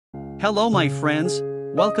Hello my friends,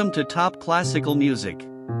 welcome to Top Classical Music.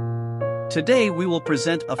 Today we will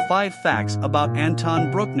present 5 facts about Anton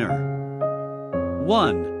Bruckner.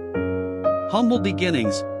 1. Humble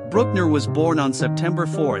beginnings. Bruckner was born on September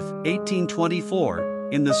 4, 1824,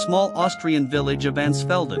 in the small Austrian village of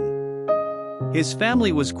Ansfelden. His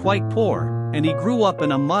family was quite poor, and he grew up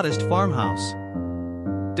in a modest farmhouse.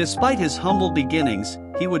 Despite his humble beginnings,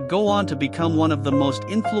 he would go on to become one of the most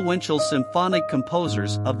influential symphonic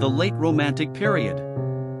composers of the late Romantic period.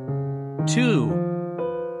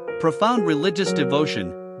 2. Profound religious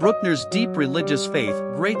devotion. Bruckner's deep religious faith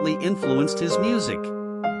greatly influenced his music.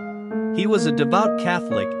 He was a devout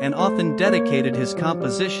Catholic and often dedicated his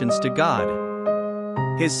compositions to God.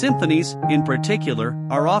 His symphonies, in particular,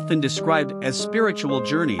 are often described as spiritual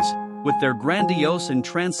journeys, with their grandiose and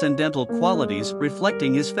transcendental qualities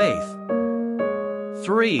reflecting his faith.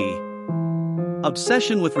 3.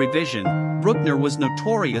 Obsession with revision. Bruckner was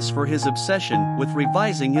notorious for his obsession with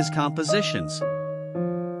revising his compositions.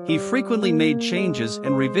 He frequently made changes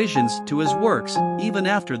and revisions to his works, even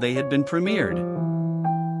after they had been premiered.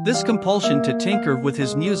 This compulsion to tinker with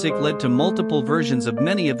his music led to multiple versions of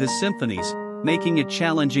many of his symphonies, making it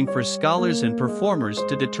challenging for scholars and performers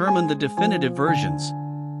to determine the definitive versions.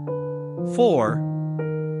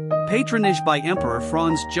 4. Patronage by Emperor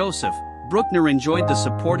Franz Joseph. Bruckner enjoyed the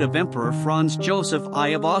support of Emperor Franz Joseph I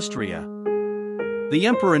of Austria. The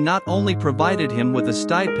emperor not only provided him with a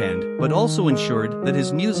stipend but also ensured that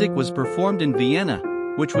his music was performed in Vienna,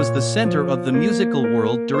 which was the center of the musical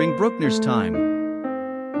world during Bruckner's time.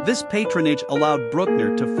 This patronage allowed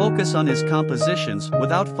Bruckner to focus on his compositions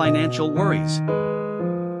without financial worries.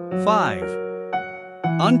 5.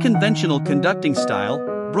 Unconventional conducting style.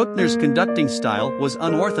 Bruckner's conducting style was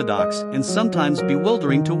unorthodox and sometimes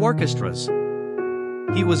bewildering to orchestras.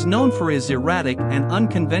 He was known for his erratic and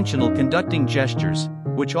unconventional conducting gestures,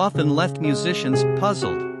 which often left musicians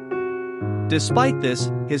puzzled. Despite this,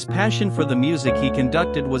 his passion for the music he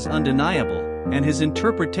conducted was undeniable, and his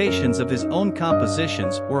interpretations of his own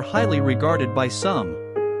compositions were highly regarded by some.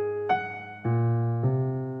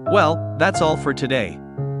 Well, that's all for today.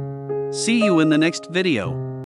 See you in the next video.